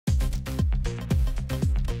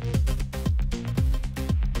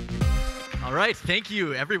All right, thank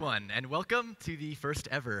you, everyone, and welcome to the first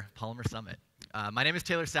ever Polymer Summit. My name is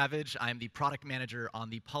Taylor Savage. I'm the product manager on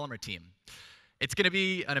the Polymer team. It's going to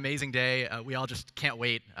be an amazing day. We all just can't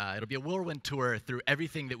wait. It'll be a whirlwind tour through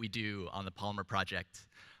everything that we do on the Polymer project.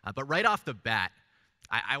 But right off the bat,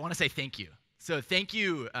 I want to say thank you. So thank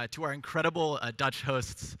you to our incredible Dutch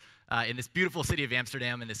hosts in this beautiful city of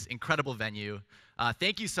Amsterdam, in this incredible venue.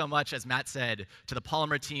 Thank you so much, as Matt said, to the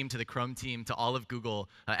Polymer team, to the Chrome team, to all of Google,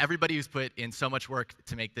 everybody who's put in so much work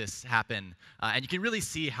to make this happen. And you can really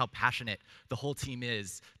see how passionate the whole team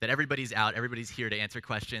is, that everybody's out, everybody's here to answer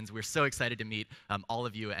questions. We're so excited to meet all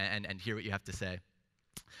of you and hear what you have to say.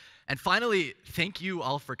 And finally, thank you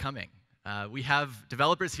all for coming. We have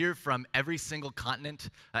developers here from every single continent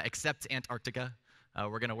except Antarctica.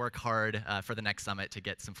 We're going to work hard for the next summit to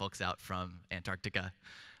get some folks out from Antarctica.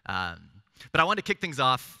 But I want to kick things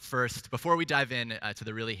off first, before we dive in to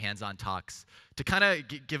the really hands-on talks, to kind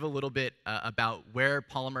of give a little bit about where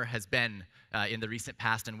Polymer has been in the recent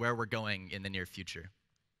past and where we're going in the near future.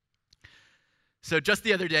 So just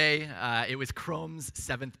the other day, it was Chrome's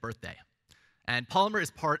 7th birthday. And Polymer is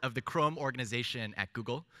part of the Chrome organization at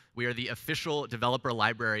Google. We are the official developer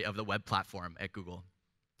library of the web platform at Google.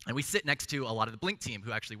 And we sit next to a lot of the Blink team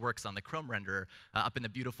who actually works on the Chrome renderer up in the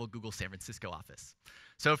beautiful Google San Francisco office.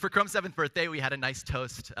 So for Chrome's 7th birthday, we had a nice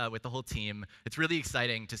toast with the whole team. It's really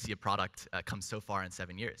exciting to see a product come so far in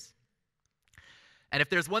 7 years. And if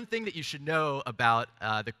there's one thing that you should know about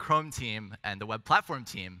the Chrome team and the web platform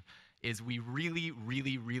team, is we really,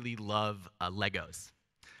 really, really love Legos.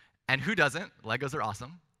 And who doesn't? Legos are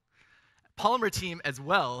awesome. Polymer team as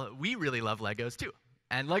well, we really love Legos too.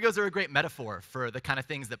 And Legos are a great metaphor for the kind of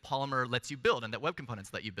things that Polymer lets you build and that web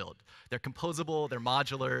components let you build. They're composable, they're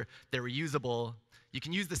modular, they're reusable. You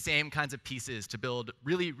can use the same kinds of pieces to build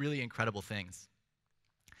really, really incredible things.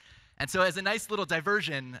 And so as a nice little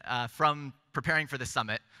diversion from preparing for the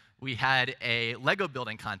summit, we had a Lego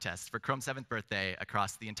building contest for Chrome's 7th birthday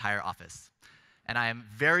across the entire office. And I am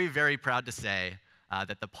very, very proud to say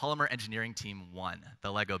that the Polymer engineering team won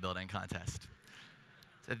the Lego building contest.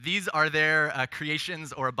 So these are their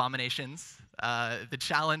creations or abominations. The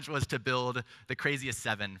challenge was to build the craziest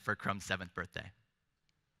 7 for Chrome's 7th birthday.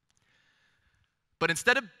 But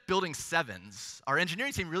instead of building 7s, our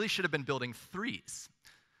engineering team really should have been building 3s.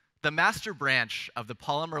 The master branch of the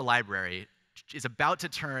Polymer library is about to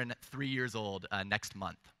turn 3 years old next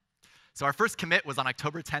month. So our first commit was on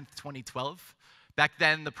October 10th, 2012. Back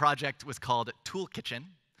then, the project was called Tool Kitchen.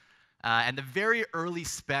 And the very early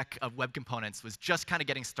spec of web components was just kind of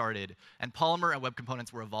getting started, and Polymer and web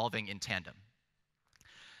components were evolving in tandem.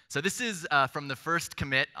 So this is from the first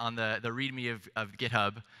commit on the README of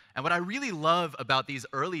GitHub. And what I really love about these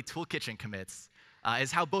early Tool Kitchen commits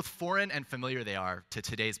is how both foreign and familiar they are to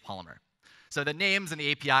today's Polymer. So the names and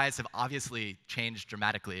the APIs have obviously changed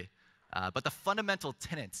dramatically, but the fundamental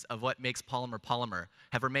tenets of what makes Polymer Polymer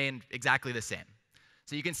have remained exactly the same.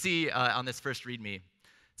 So you can see on this first README, it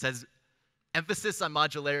says, emphasis on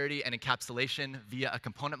modularity and encapsulation via a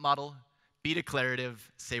component model. Be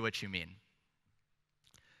declarative, say what you mean.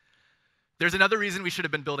 There's another reason we should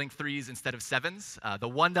have been building 3s instead of 7s. The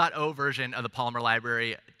 1.0 version of the Polymer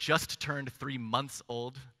library just turned 3 months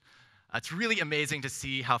old. It's really amazing to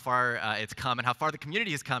see how far it's come and how far the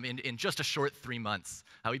community has come in just a short 3 months.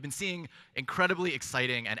 We've been seeing incredibly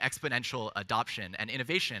exciting and exponential adoption and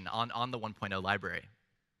innovation on the 1.0 library.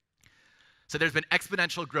 So there's been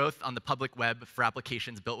exponential growth on the public web for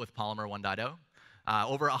applications built with Polymer 1.0.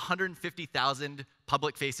 Over 150,000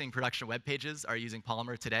 public-facing production web pages are using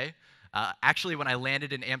Polymer today. Actually, when I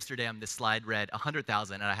landed in Amsterdam, this slide read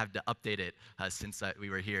 100,000, and I have to update it since we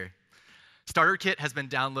were here. Starter Kit has been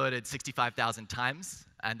downloaded 65,000 times,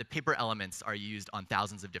 and the paper elements are used on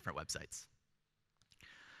thousands of different websites.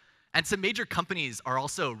 And some major companies are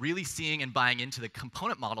also really seeing and buying into the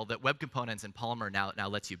component model that web components and Polymer now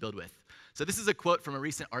lets you build with. So this is a quote from a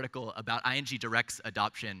recent article about ING Direct's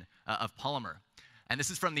adoption of Polymer. And this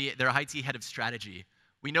is from their IT head of strategy.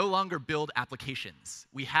 We no longer build applications.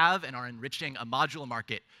 We have and are enriching a module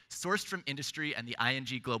market sourced from industry and the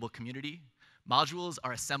ING global community. Modules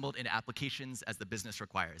are assembled into applications as the business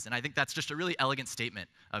requires. And I think that's just a really elegant statement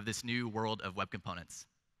of this new world of web components.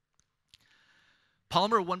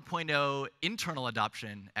 Polymer 1.0 internal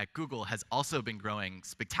adoption at Google has also been growing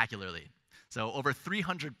spectacularly. So over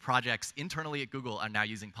 300 projects internally at Google are now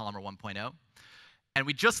using Polymer 1.0. And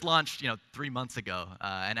we just launched 3 months ago.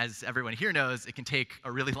 And as everyone here knows, it can take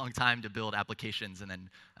a really long time to build applications and then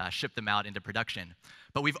ship them out into production.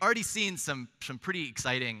 But we've already seen some pretty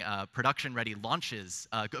exciting production-ready launches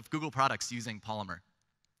of Google products using Polymer.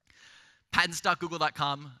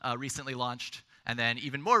 Patents.google.com recently launched. And then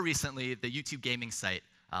even more recently, the YouTube gaming site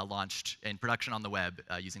launched in production on the web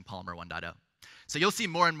using Polymer 1.0. So you'll see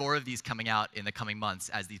more and more of these coming out in the coming months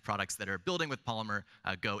as these products that are building with Polymer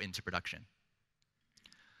go into production.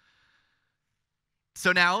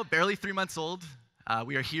 So now, barely 3 months old,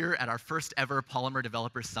 we are here at our first ever Polymer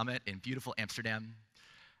Developer Summit in beautiful Amsterdam.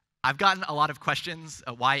 I've gotten a lot of questions.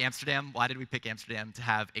 Why Amsterdam? Why did we pick Amsterdam to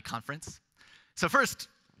have a conference? So first,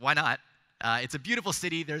 why not? It's a beautiful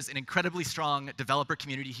city. There's an incredibly strong developer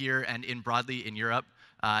community here and broadly in Europe.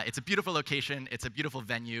 It's a beautiful location. It's a beautiful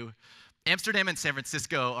venue. Amsterdam and San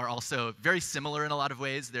Francisco are also very similar in a lot of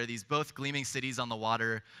ways. They're these both gleaming cities on the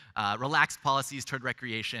water, relaxed policies toward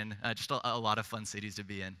recreation, just a lot of fun cities to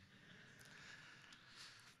be in.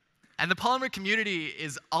 And the Polymer community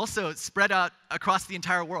is also spread out across the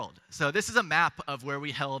entire world. So this is a map of where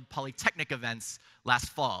we held Polytechnic events last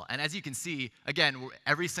fall. And as you can see, again,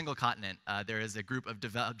 every single continent, there is a group of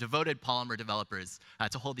devoted Polymer developers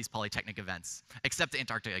to hold these Polytechnic events, except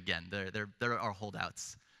Antarctica again. There are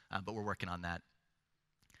holdouts, but we're working on that.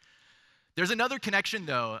 There's another connection,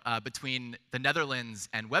 though, between the Netherlands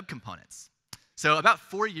and web components. So about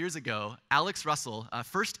 4 years ago, Alex Russell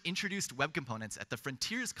first introduced web components at the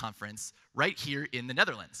Frontiers conference right here in the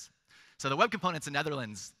Netherlands. So the web components in the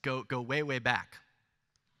Netherlands go way, way back.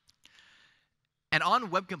 And on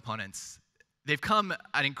web components, they've come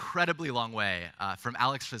an incredibly long way from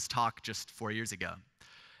Alex's talk just 4 years ago.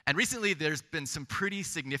 And recently, there's been some pretty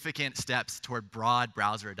significant steps toward broad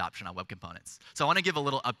browser adoption on web components. So I want to give a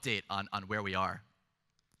little update on where we are.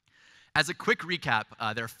 As a quick recap,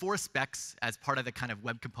 there are 4 specs as part of the kind of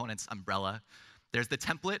web components umbrella. There's the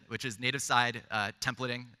template, which is native-side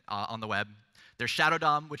templating on the web. There's Shadow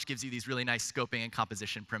DOM, which gives you these really nice scoping and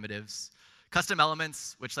composition primitives. Custom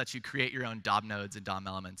elements, which lets you create your own DOM nodes and DOM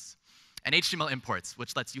elements. And HTML imports,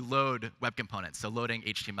 which lets you load web components, so loading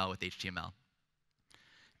HTML with HTML.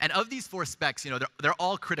 And of these 4 specs, they're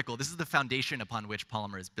all critical. This is the foundation upon which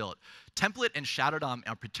Polymer is built. Template and Shadow DOM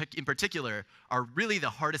in particular are really the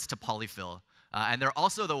hardest to polyfill. And they're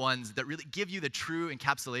also the ones that really give you the true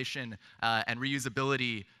encapsulation and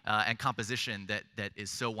reusability and composition that is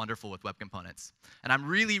so wonderful with web components. And I'm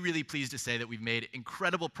really, really pleased to say that we've made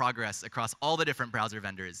incredible progress across all the different browser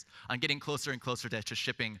vendors on getting closer and closer to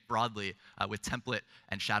shipping broadly with template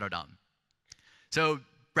and Shadow DOM. So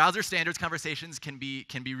browser standards conversations can be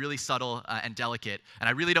really subtle and delicate, and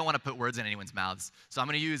I really don't want to put words in anyone's mouths. So I'm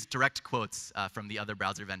going to use direct quotes from the other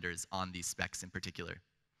browser vendors on these specs in particular.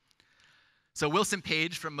 So Wilson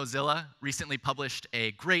Page from Mozilla recently published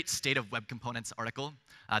a great State of Web Components article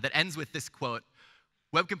that ends with this quote: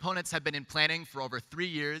 "Web components have been in planning for over 3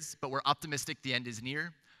 years, but we're optimistic the end is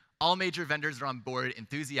near. All major vendors are on board,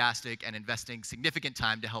 enthusiastic, and investing significant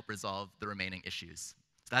time to help resolve the remaining issues."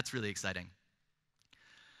 So that's really exciting.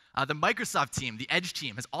 The Microsoft team, the Edge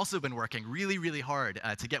team, has also been working really, really hard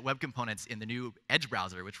to get web components in the new Edge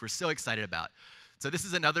browser, which we're so excited about. So this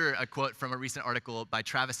is another quote from a recent article by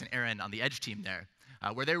Travis and Aaron on the Edge team there,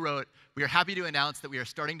 where they wrote, "We are happy to announce that we are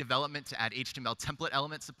starting development to add HTML template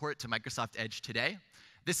element support to Microsoft Edge today.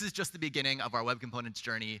 This is just the beginning of our web components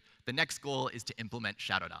journey. The next goal is to implement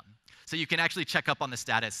Shadow DOM." So you can actually check up on the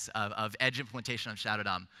status of Edge implementation of Shadow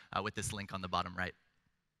DOM with this link on the bottom right.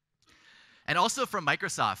 And also from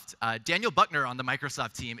Microsoft, Daniel Buckner on the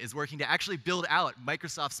Microsoft team is working to actually build out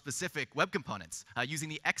Microsoft-specific web components using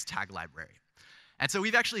the Xtag library. And so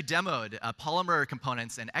we've actually demoed Polymer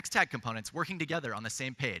components and Xtag components working together on the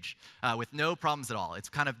same page with no problems at all. It's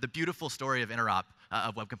kind of the beautiful story of interop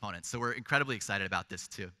of web components. So we're incredibly excited about this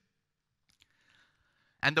too.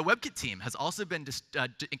 And the WebKit team has also been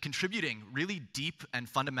contributing really deep and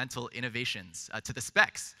fundamental innovations to the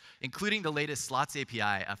specs, including the latest slots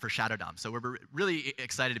API for Shadow DOM. So we're really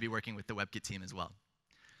excited to be working with the WebKit team as well.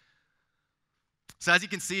 So as you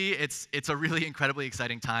can see, it's a really incredibly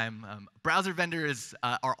exciting time. Browser vendors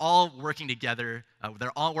are all working together.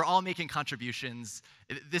 We're all making contributions.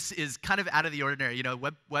 This is kind of out of the ordinary.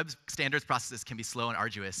 Web standards processes can be slow and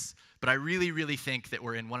arduous, but I really, really think that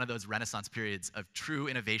we're in one of those renaissance periods of true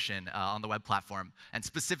innovation on the web platform, and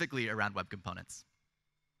specifically around web components.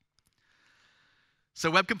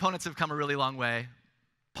 So web components have come a really long way.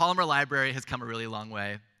 Polymer library has come a really long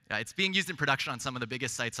way. It's being used in production on some of the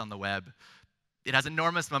biggest sites on the web. It has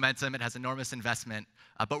enormous momentum, it has enormous investment,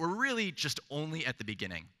 but we're really just only at the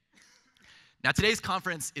beginning. Now, today's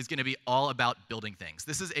conference is going to be all about building things.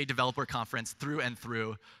 This is a developer conference through and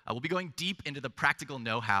through. We'll be going deep into the practical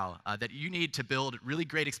know-how that you need to build really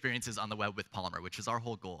great experiences on the web with Polymer, which is our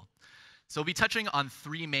whole goal. So we'll be touching on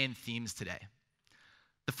 3 main themes today.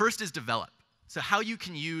 The first is develop. So how you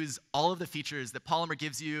can use all of the features that Polymer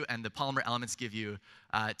gives you and the Polymer elements give you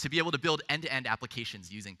to be able to build end-to-end applications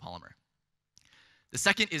using Polymer. The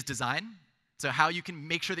second is design. So how you can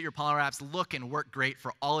make sure that your Polymer apps look and work great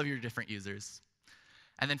for all of your different users.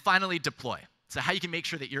 And then finally, deploy. So how you can make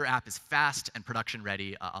sure that your app is fast and production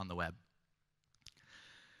ready on the web.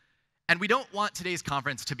 And we don't want today's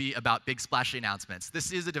conference to be about big splashy announcements.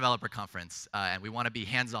 This is a developer conference, and we want to be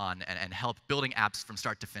hands-on and help building apps from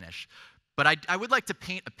start to finish. But I would like to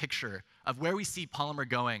paint a picture of where we see Polymer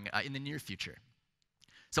going in the near future.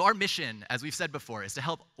 So our mission, as we've said before, is to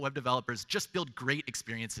help web developers just build great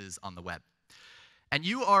experiences on the web. And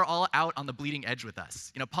you are all out on the bleeding edge with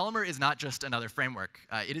us. Polymer is not just another framework.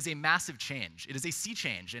 It is a massive change. It is a sea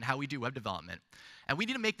change in how we do web development. And we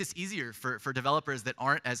need to make this easier for developers that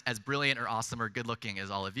aren't as brilliant or awesome or good-looking as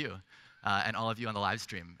all of you, and all of you on the live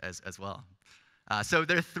stream as well. So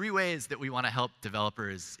there are 3 ways that we want to help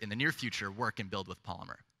developers in the near future work and build with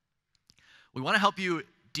Polymer. We want to help you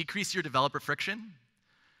decrease your developer friction,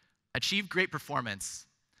 achieve great performance,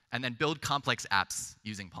 and then build complex apps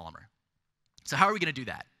using Polymer. So how are we going to do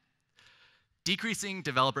that? Decreasing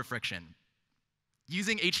developer friction.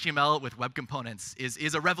 Using HTML with web components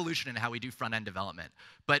is a revolution in how we do front-end development.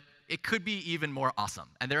 But it could be even more awesome.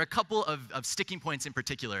 And there are a couple of sticking points in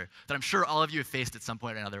particular that I'm sure all of you have faced at some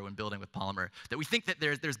point or another when building with Polymer, that we think that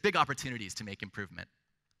there's big opportunities to make improvement.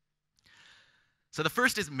 So the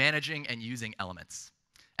first is managing and using elements.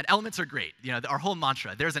 And elements are great. Our whole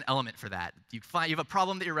mantra, there's an element for that. You have a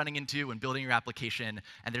problem that you're running into when building your application,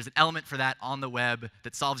 and there's an element for that on the web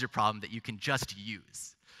that solves your problem that you can just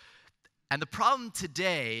use. And the problem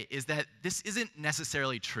today is that this isn't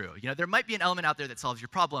necessarily true. There might be an element out there that solves your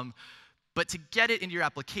problem, but to get it into your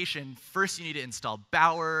application, first you need to install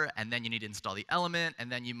Bower, and then you need to install the element, and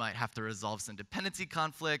then you might have to resolve some dependency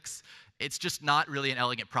conflicts. It's just not really an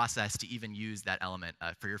elegant process to even use that element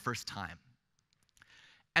for your first time.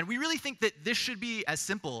 And we really think that this should be as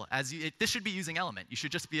simple as this should be using element. You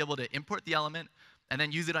should just be able to import the element and then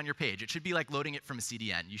use it on your page. It should be like loading it from a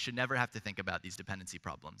CDN. You should never have to think about these dependency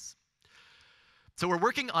problems. So we're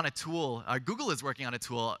working on a tool, Google is working on a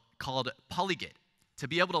tool called Polygit to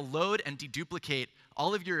be able to load and deduplicate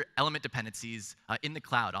all of your element dependencies in the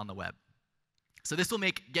cloud on the web. So this will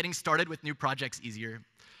make getting started with new projects easier.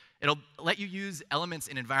 It'll let you use elements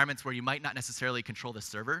in environments where you might not necessarily control the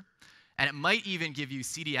server. And it might even give you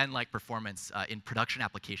CDN-like performance in production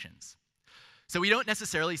applications. So we don't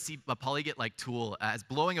necessarily see a Polygit-like tool as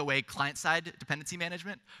blowing away client-side dependency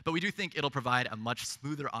management, but we do think it'll provide a much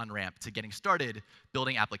smoother on-ramp to getting started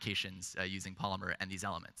building applications using Polymer and these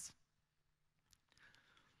elements.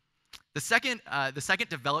 The second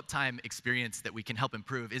develop time experience that we can help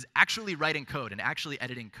improve is actually writing code and actually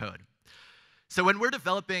editing code. So when we're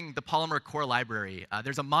developing the Polymer core library,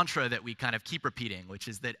 there's a mantra that we kind of keep repeating, which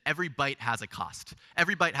is that every byte has a cost.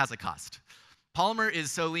 Every byte has a cost. Polymer is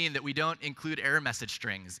so lean that we don't include error message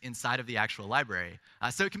strings inside of the actual library.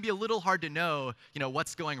 So it can be a little hard to know,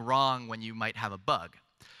 what's going wrong when you might have a bug.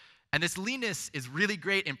 And this leanness is really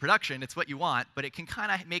great in production. It's what you want, but it can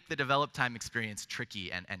kind of make the develop time experience tricky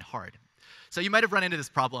and hard. So you might have run into this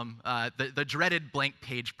problem, the dreaded blank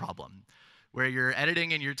page problem, where you're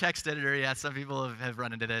editing in your text editor. Yeah, some people have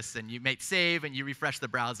run into this, and you make save, and you refresh the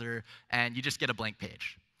browser, and you just get a blank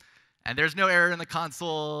page. And there's no error in the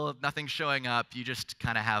console, nothing's showing up, you just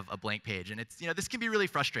kind of have a blank page. And this can be really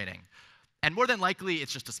frustrating. And more than likely,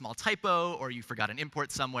 it's just a small typo, or you forgot an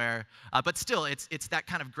import somewhere. But still, it's that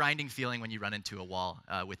kind of grinding feeling when you run into a wall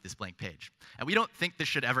with this blank page. And we don't think this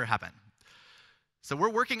should ever happen. So we're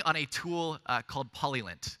working on a tool called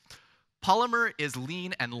Polylint. Polymer is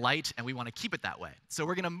lean and light, and we want to keep it that way. So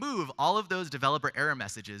we're going to move all of those developer error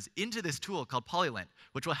messages into this tool called Polylint,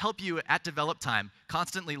 which will help you at develop time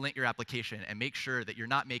constantly lint your application and make sure that you're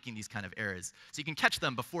not making these kind of errors. So you can catch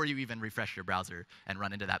them before you even refresh your browser and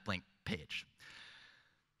run into that blank page.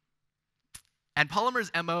 And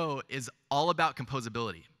Polymer's MO is all about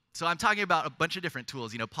composability. So I'm talking about a bunch of different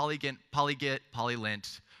tools, Polygit,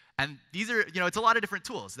 Polylint. And these are, it's a lot of different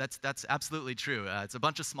tools. That's absolutely true. It's a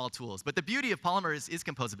bunch of small tools. But the beauty of Polymer is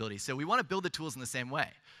composability. So we want to build the tools in the same way.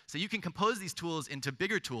 So you can compose these tools into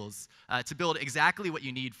bigger tools to build exactly what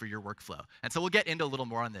you need for your workflow. And so we'll get into a little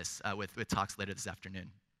more on this with talks later this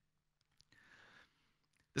afternoon.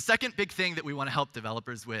 The second big thing that we want to help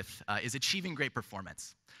developers with is achieving great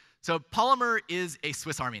performance. So Polymer is a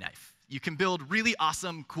Swiss Army knife. You can build really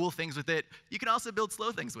awesome, cool things with it. You can also build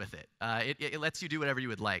slow things with it. It lets you do whatever you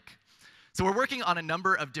would like. So we're working on a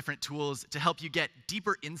number of different tools to help you get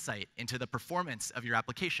deeper insight into the performance of your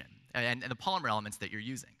application and the Polymer elements that you're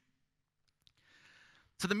using.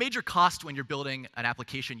 So the major cost when you're building an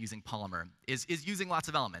application using Polymer is using lots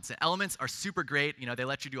of elements. And elements are super great. They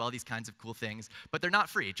let you do all these kinds of cool things, but they're not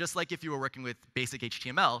free. Just like if you were working with basic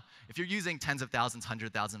HTML, if you're using tens of thousands,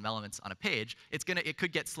 100,000 elements on a page, it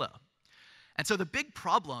could get slow. And so the big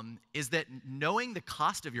problem is that knowing the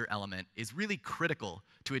cost of your element is really critical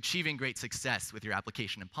to achieving great success with your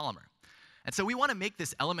application in Polymer. And so we want to make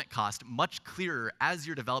this element cost much clearer as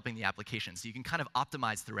you're developing the application, so you can kind of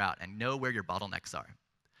optimize throughout and know where your bottlenecks are.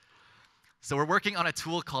 So we're working on a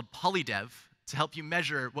tool called Polydev to help you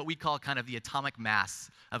measure what we call kind of the atomic mass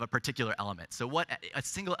of a particular element. So what a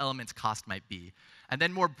single element's cost might be. And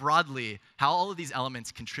then more broadly, how all of these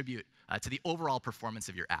elements contribute to the overall performance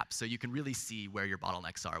of your app, so you can really see where your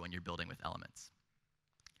bottlenecks are when you're building with elements.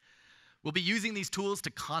 We'll be using these tools to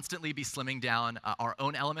constantly be slimming down our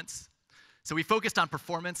own elements. So we focused on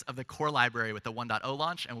performance of the core library with the 1.0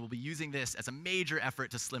 launch, and we'll be using this as a major effort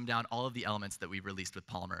to slim down all of the elements that we've released with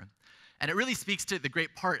Polymer. And it really speaks to the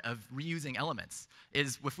great part of reusing elements,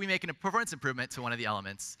 is if we make a performance improvement to one of the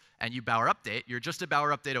elements and you bower update, you're just a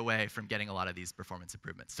bower update away from getting a lot of these performance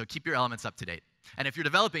improvements. So keep your elements up to date. And if you're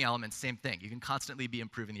developing elements, same thing. You can constantly be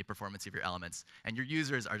improving the performance of your elements, and your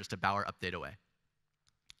users are just a bower update away.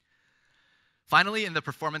 Finally, in the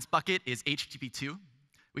performance bucket is HTTP2.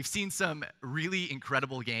 We've seen some really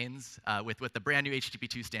incredible gains with what the brand new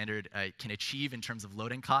HTTP2 standard can achieve in terms of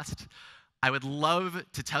loading cost. I would love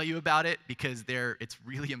to tell you about it because it's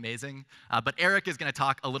really amazing. But Eric is going to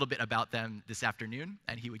talk a little bit about them this afternoon,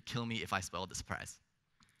 and he would kill me if I spoiled the surprise.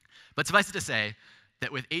 But suffice it to say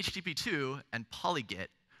that with HTTP2 and Polygit,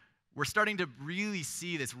 we're starting to really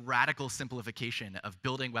see this radical simplification of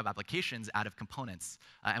building web applications out of components.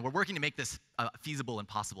 And we're working to make this feasible and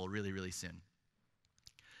possible really, really soon.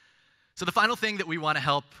 So the final thing that we want to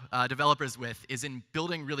help developers with is in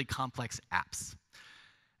building really complex apps.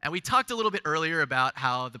 And we talked a little bit earlier about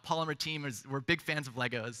how the Polymer team we're big fans of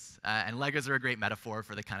Legos, and Legos are a great metaphor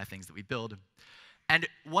for the kind of things that we build. And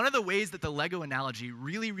one of the ways that the Lego analogy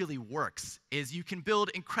really, really works is you can build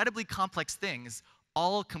incredibly complex things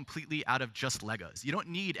all completely out of just Legos. You don't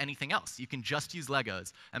need anything else. You can just use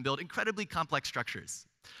Legos and build incredibly complex structures.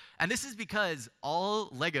 And this is because all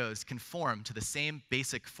Legos conform to the same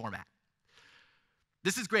basic format.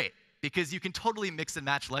 This is great, because you can totally mix and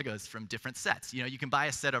match Legos from different sets. You can buy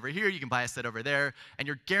a set over here, you can buy a set over there, and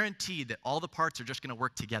you're guaranteed that all the parts are just going to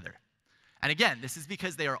work together. And again, this is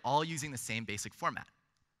because they are all using the same basic format.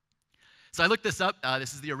 So I looked this up.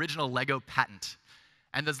 This is the original Lego patent.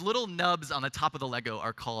 And those little nubs on the top of the Lego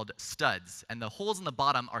are called studs, and the holes in the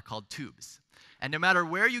bottom are called tubes. And no matter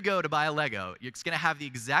where you go to buy a Lego, it's going to have the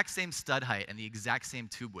exact same stud height and the exact same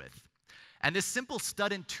tube width. And this simple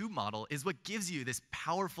stud and tube model is what gives you this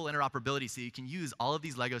powerful interoperability, so you can use all of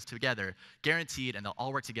these Legos together, guaranteed, and they'll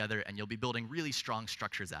all work together, and you'll be building really strong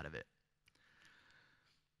structures out of it.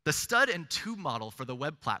 The stud and tube model for the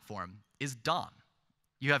web platform is DOM.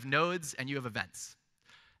 You have nodes and you have events.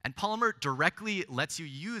 And Polymer directly lets you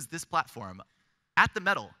use this platform at the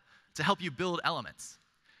metal to help you build elements.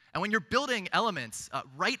 And when you're building elements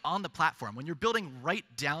right on the platform, when you're building right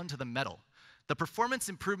down to the metal, the performance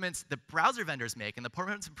improvements that browser vendors make and the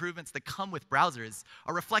performance improvements that come with browsers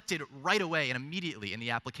are reflected right away and immediately in the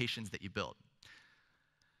applications that you build.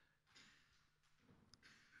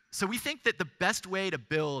 So we think that the best way to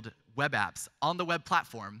build web apps on the web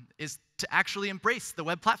platform is to actually embrace the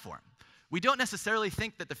web platform. We don't necessarily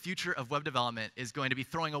think that the future of web development is going to be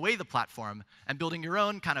throwing away the platform and building your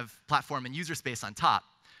own kind of platform and user space on top,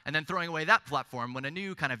 and then throwing away that platform when a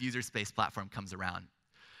new kind of user space platform comes around.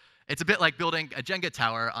 It's a bit like building a Jenga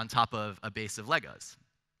tower on top of a base of Legos.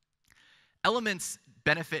 Elements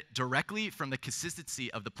benefit directly from the consistency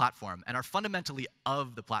of the platform and are fundamentally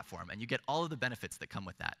of the platform, and you get all of the benefits that come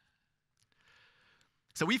with that.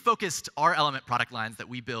 So we focused our element product lines that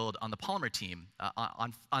we build on the Polymer team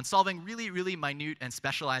on solving really, really minute and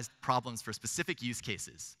specialized problems for specific use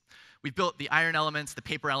cases. We've built the iron elements, the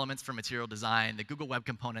paper elements for material design, the Google Web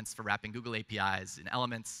Components for wrapping Google APIs in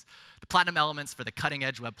elements, the platinum elements for the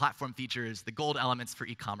cutting-edge web platform features, the gold elements for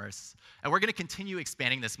e-commerce. And we're going to continue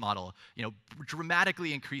expanding this model,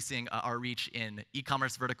 dramatically increasing our reach in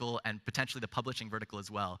e-commerce vertical and potentially the publishing vertical as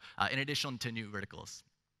well, in addition to new verticals.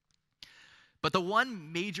 But the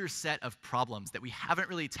one major set of problems that we haven't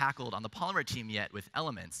really tackled on the Polymer team yet with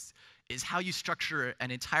elements is how you structure an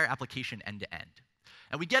entire application end-to-end.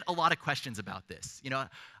 And we get a lot of questions about this.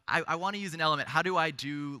 I want to use an element. How do I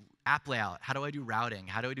do app layout? How do I do routing?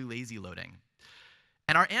 How do I do lazy loading?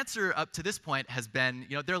 And our answer up to this point has been,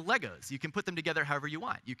 they're Legos. You can put them together however you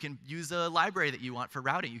want. You can use a library that you want for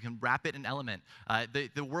routing. You can wrap it in Element.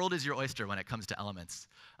 The world is your oyster when it comes to elements.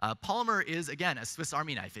 Polymer is, again, a Swiss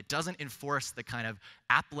Army knife. It doesn't enforce the kind of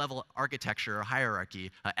app-level architecture or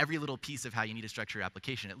hierarchy, every little piece of how you need to structure your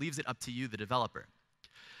application. It leaves it up to you, the developer.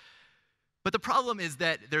 But the problem is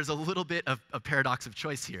that there's a little bit of a paradox of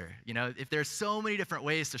choice here. If there's so many different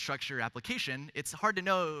ways to structure your application, it's hard to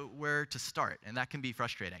know where to start, and that can be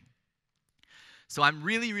frustrating. So I'm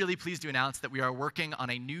really, really pleased to announce that we are working on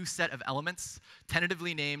a new set of elements,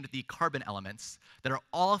 tentatively named the Carbon elements, that are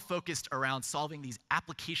all focused around solving these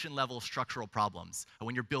application-level structural problems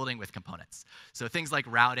when you're building with components. So things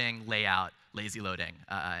like routing, layout, lazy loading,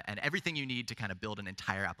 and everything you need to kind of build an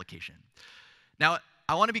entire application. Now,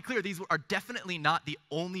 I want to be clear, these are definitely not the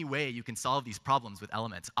only way you can solve these problems with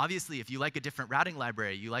elements. Obviously, if you like a different routing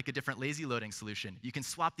library, you like a different lazy loading solution, you can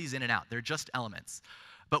swap these in and out. They're just elements.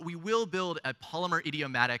 But we will build a Polymer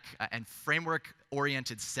idiomatic and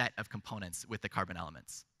framework-oriented set of components with the Carbon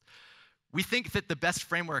elements. We think that the best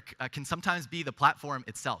framework can sometimes be the platform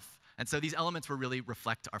itself. And so these elements will really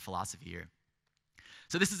reflect our philosophy here.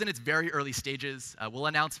 So this is in its very early stages. We'll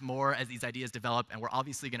announce more as these ideas develop, and we're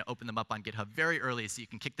obviously going to open them up on GitHub very early so you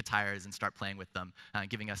can kick the tires and start playing with them,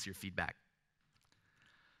 giving us your feedback.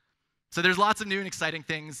 So there's lots of new and exciting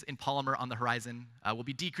things in Polymer on the horizon. We'll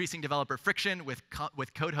be decreasing developer friction with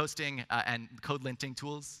code hosting and code linting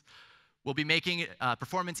tools. We'll be making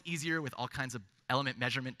performance easier with all kinds of element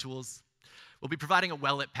measurement tools. We'll be providing a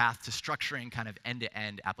well-lit path to structuring kind of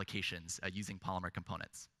end-to-end applications using Polymer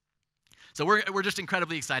components. So we're just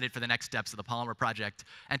incredibly excited for the next steps of the Polymer project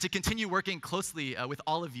and to continue working closely with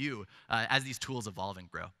all of you as these tools evolve and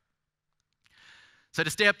grow. So to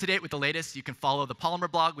stay up to date with the latest, you can follow the Polymer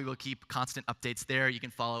blog. We will keep constant updates there. You can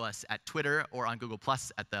follow us at Twitter or on Google+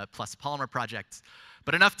 at the +Polymer project.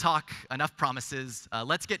 But enough talk, enough promises.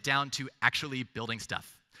 Let's get down to actually building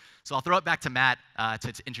stuff. So I'll throw it back to Matt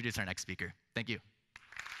to introduce our next speaker. Thank you.